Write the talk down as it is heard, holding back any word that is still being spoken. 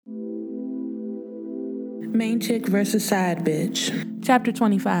Main chick versus side bitch. Chapter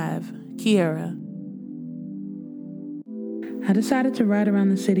 25, Kiera. I decided to ride around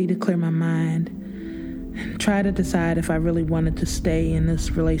the city to clear my mind and try to decide if I really wanted to stay in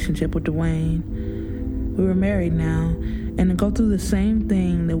this relationship with Dwayne. We were married now, and to go through the same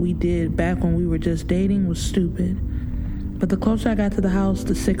thing that we did back when we were just dating was stupid. But the closer I got to the house,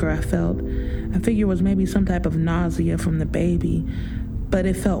 the sicker I felt. I figured it was maybe some type of nausea from the baby, but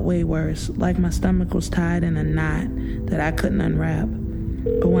it felt way worse, like my stomach was tied in a knot that I couldn't unwrap.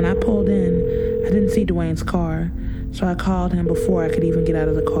 But when I pulled in, I didn't see Dwayne's car, so I called him before I could even get out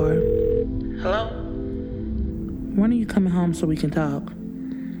of the car. Hello? When are you coming home so we can talk?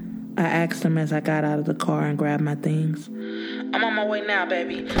 I asked him as I got out of the car and grabbed my things. I'm on my way now,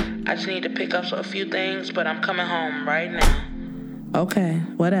 baby. I just need to pick up a few things, but I'm coming home right now. Okay,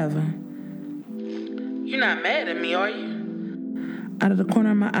 whatever. You're not mad at me, are you? Out of the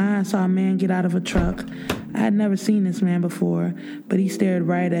corner of my eye, I saw a man get out of a truck. I had never seen this man before, but he stared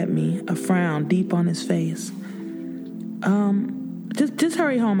right at me, a frown deep on his face. Just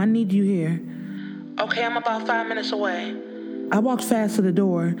hurry home. I need you here. Okay, I'm about 5 minutes away. I walked fast to the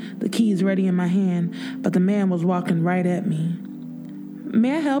door, the keys ready in my hand, but the man was walking right at me.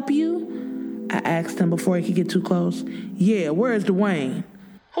 May I help you? I asked him before he could get too close. Yeah, where's Dwayne?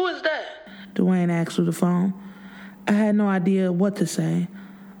 Who is that? Dwayne asked through the phone. I had no idea what to say.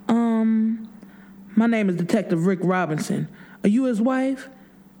 My name is Detective Rick Robinson. Are you his wife?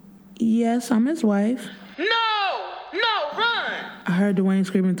 Yes, I'm his wife. No, run! I heard Dwayne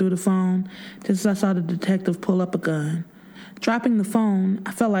screaming through the phone, just as I saw the detective pull up a gun. Dropping the phone,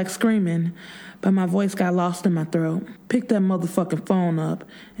 I felt like screaming, but my voice got lost in my throat. Pick that motherfucking phone up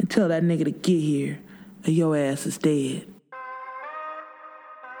and tell that nigga to get here, or your ass is dead.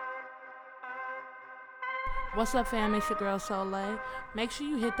 What's up, fam? It's your girl Soleil. Make sure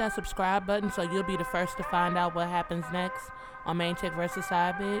you hit that subscribe button so you'll be the first to find out what happens next on Main Chick vs.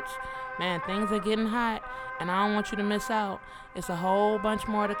 Side Bitch. Man, things are getting hot, and I don't want you to miss out. It's a whole bunch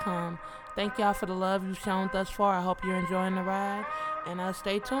more to come. Thank y'all for the love you've shown thus far. I hope you're enjoying the ride, and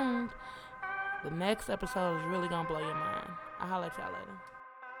stay tuned. The next episode is really gonna blow your mind. I'll holler at y'all later.